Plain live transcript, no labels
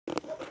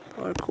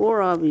Parkour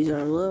obbies are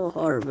a little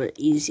hard, but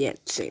easy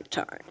at the same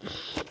time.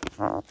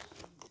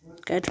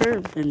 Got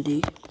turn,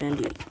 bendy.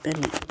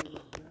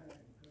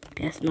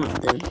 Guess not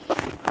then.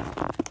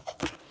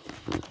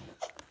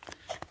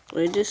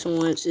 But this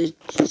once it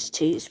just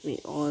takes me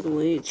all the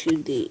way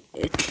to the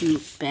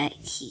back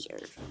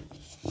here.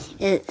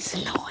 It's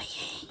annoying.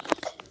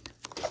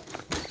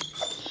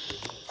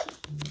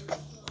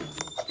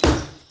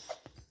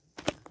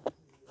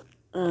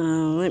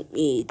 Let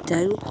me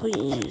double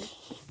click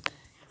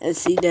and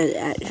see that it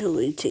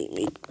actually take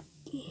me.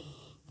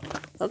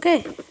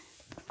 Okay,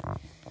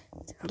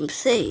 I'm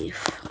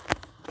safe.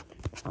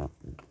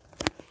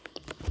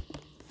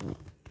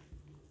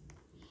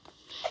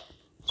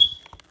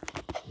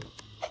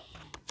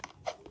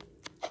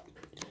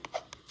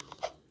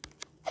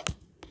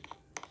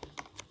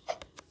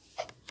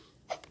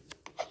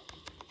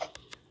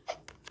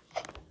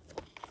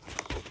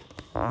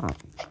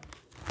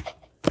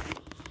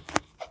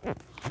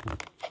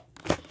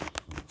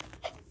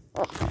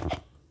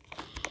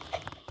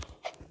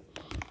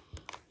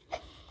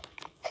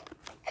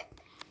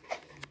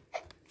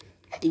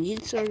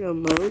 These are the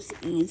most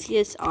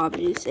easiest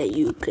obbies that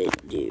you could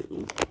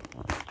do.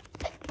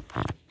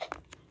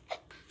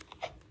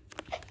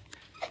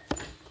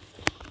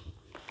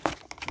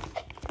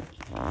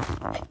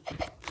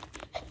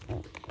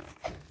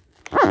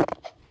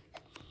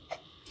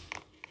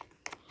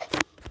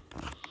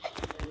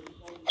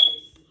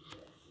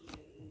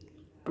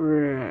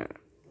 Bruh.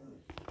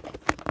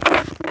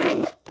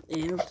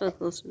 I'm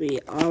supposed to be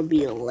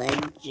Obby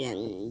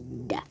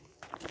legend.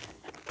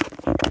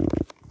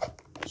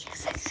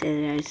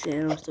 I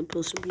said I'm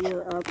supposed to be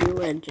an Obby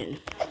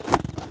legend.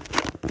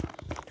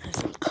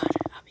 Because I'm caught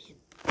an Obby.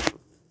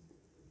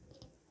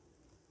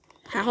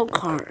 How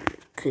hard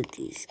could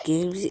these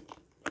games?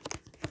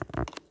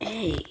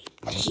 Hey,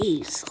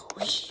 jeez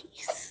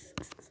Louise.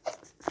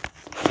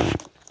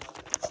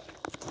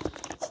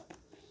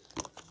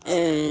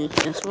 And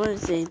that's one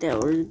thing that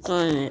we're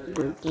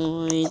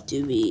going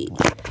to be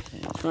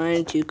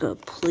trying to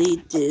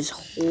complete this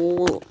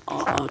whole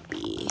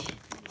obby.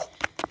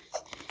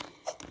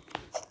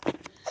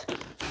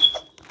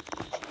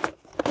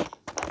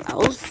 That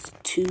was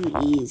too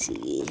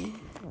easy.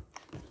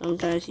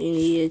 Sometimes you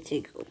need to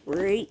take a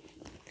break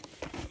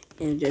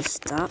and just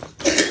stop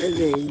and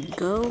then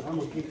go.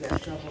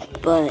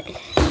 But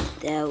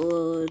that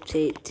will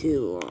take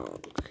too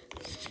long.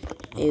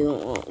 You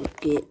won't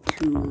get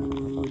to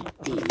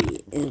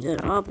the end of the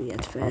obby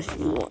as fast as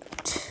you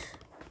want.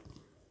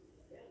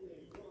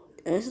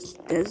 This is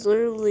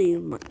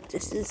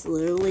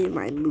literally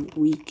my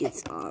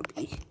weakest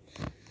obby.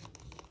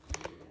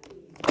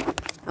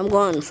 I'm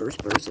going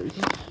first person.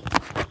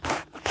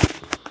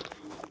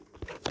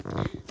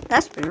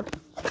 That's fair.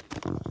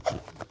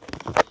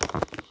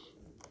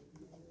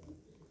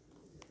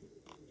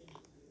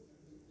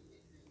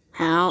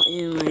 How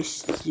am I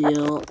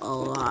still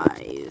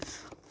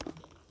alive?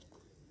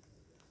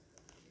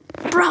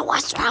 Bro,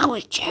 what's wrong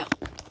with you?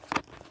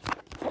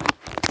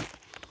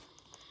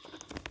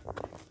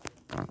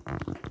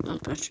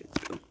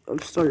 I'm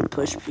starting to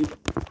push people.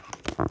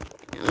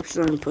 I'm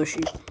starting to push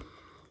you.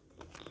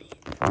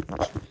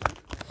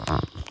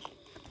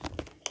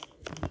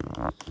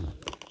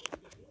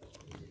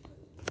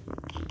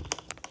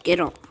 Get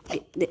off.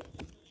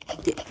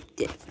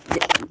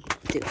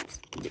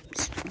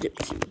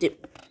 Dip.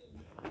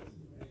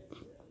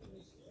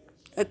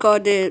 I call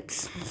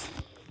dips.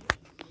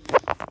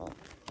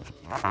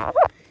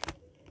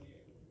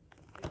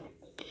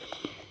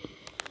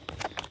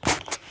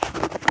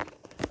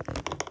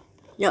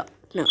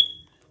 No.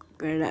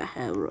 Better not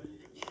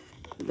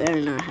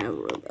have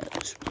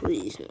Roblox.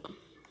 Please, no.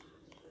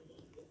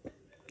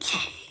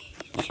 Okay.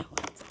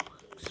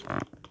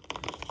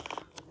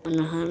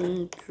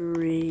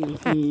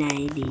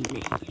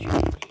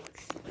 199.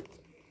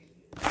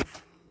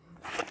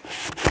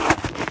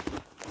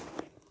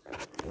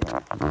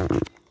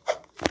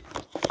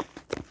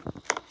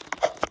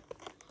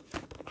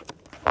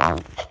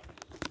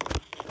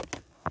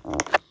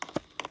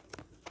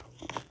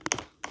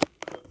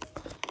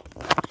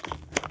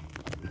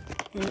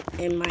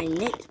 In my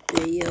next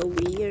video,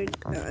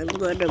 I'm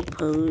gonna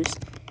post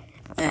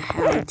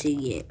how to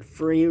get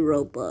free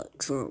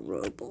Robux on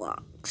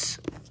Roblox.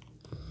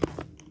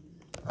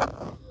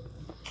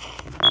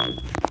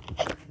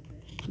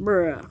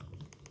 Bruh.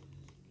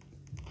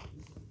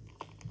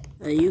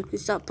 You can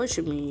stop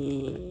pushing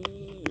me.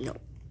 No.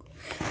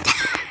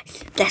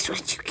 That's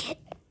what you get.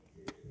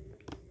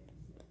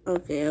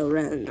 Okay, I'll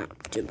rather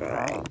not to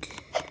brag.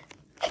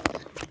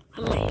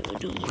 I might even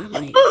do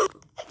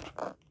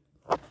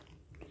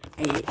I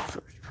hate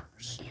first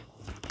person.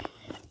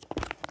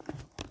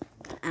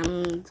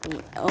 I'm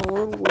going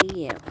all the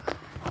way out.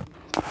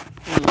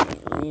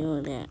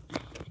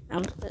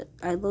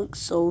 I look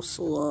so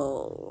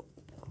slow.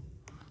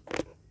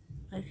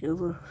 I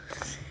feel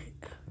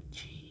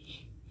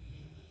gee.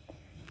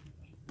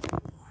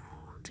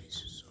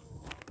 This is so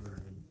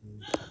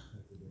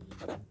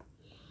hard.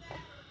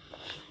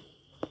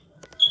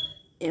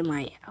 Am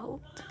I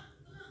out?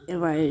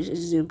 Am I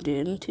zoomed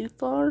in too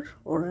far,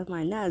 or am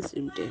I not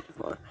zoomed in too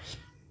far?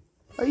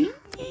 Are you?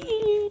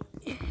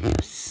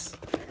 Yes.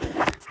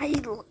 I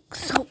look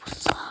so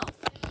slow.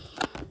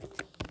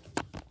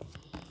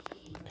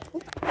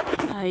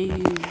 I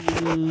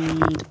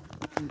zoomed.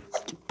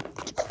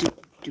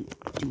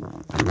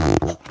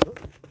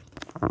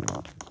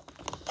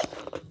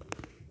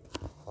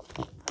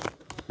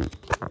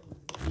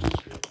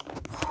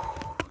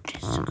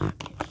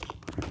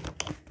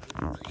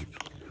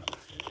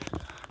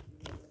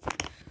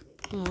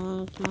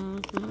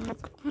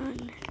 Come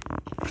on.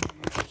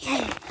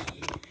 Yay!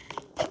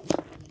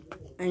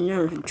 I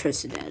never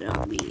trusted that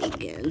Obby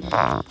again.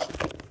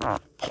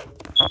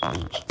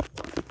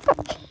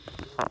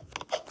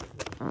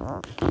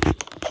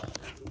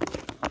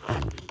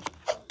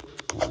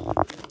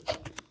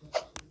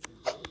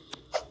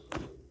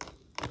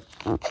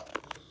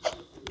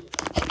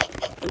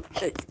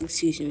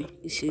 Excuse me.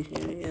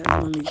 I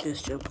want to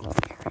just jump off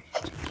here.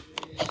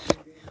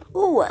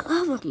 Oh, I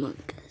love Among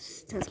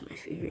Us. That's my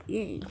favorite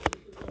game.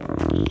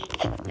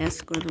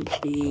 That's gonna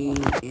be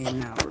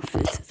in our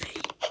 5th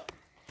video.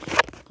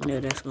 No,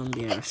 that's gonna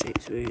be our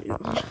 6th video.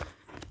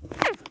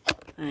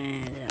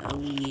 And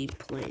we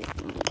play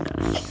Among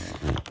Us.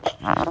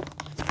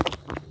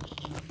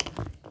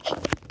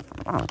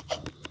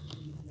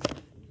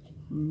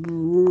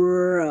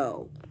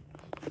 Bro.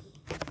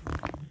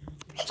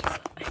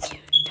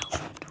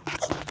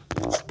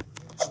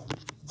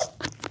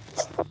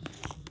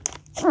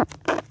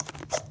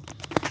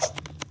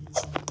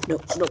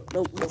 Nope.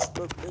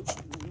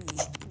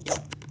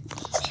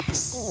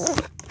 Yes.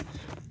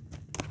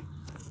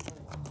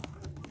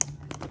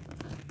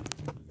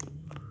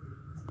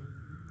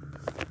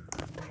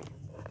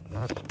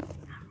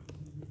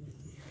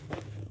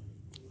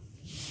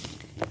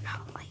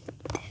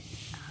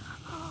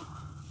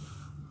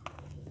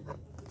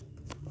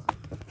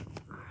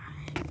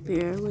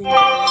 Barely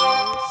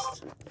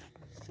realized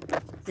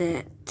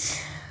that.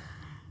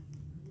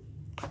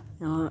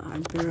 No, I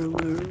barely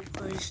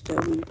realized that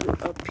we were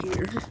up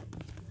here.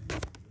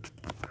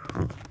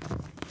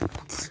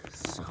 This is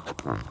so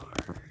hard.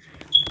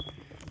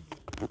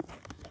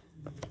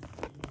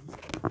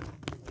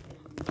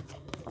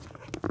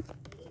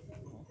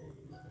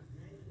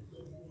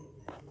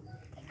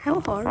 How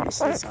hard is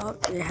this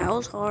obby?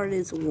 How hard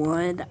is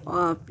one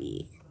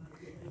obby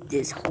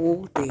this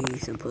whole thing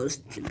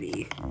supposed to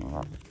be?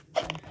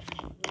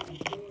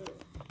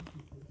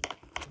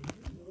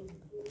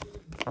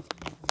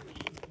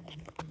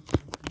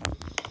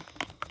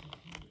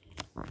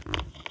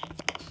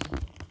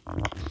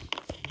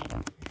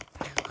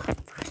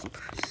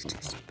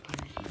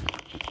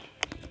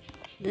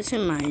 This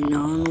is my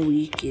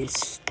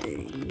non-weakest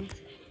thing,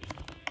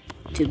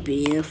 to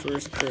be a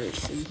first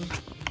person.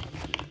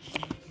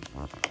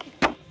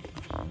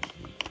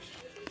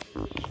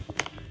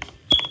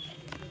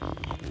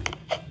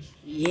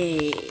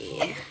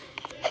 Yeah.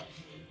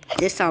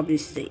 This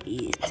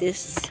obviously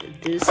this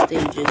stage is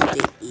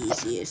the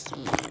easiest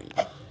one.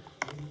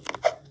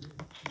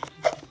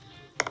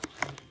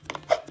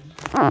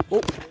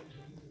 Oh.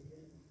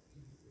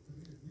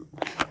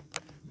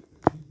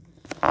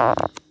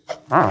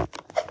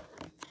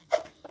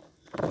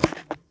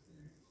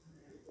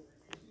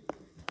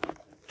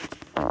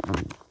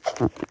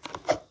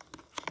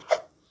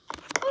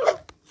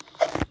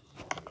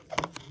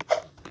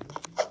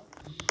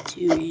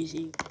 Too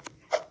easy.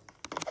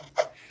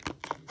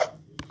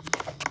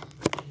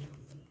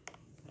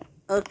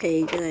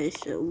 Okay guys,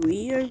 so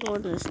we are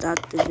going to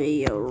stop the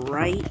video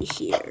right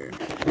here.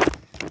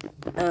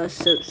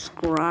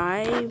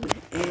 Subscribe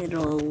and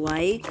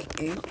like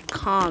and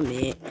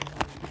comment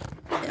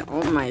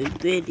on my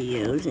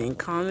videos and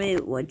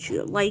comment what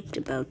you liked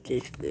about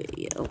this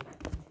video.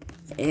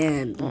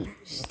 And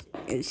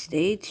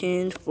stay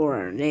tuned for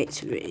our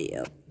next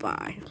video.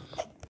 Bye.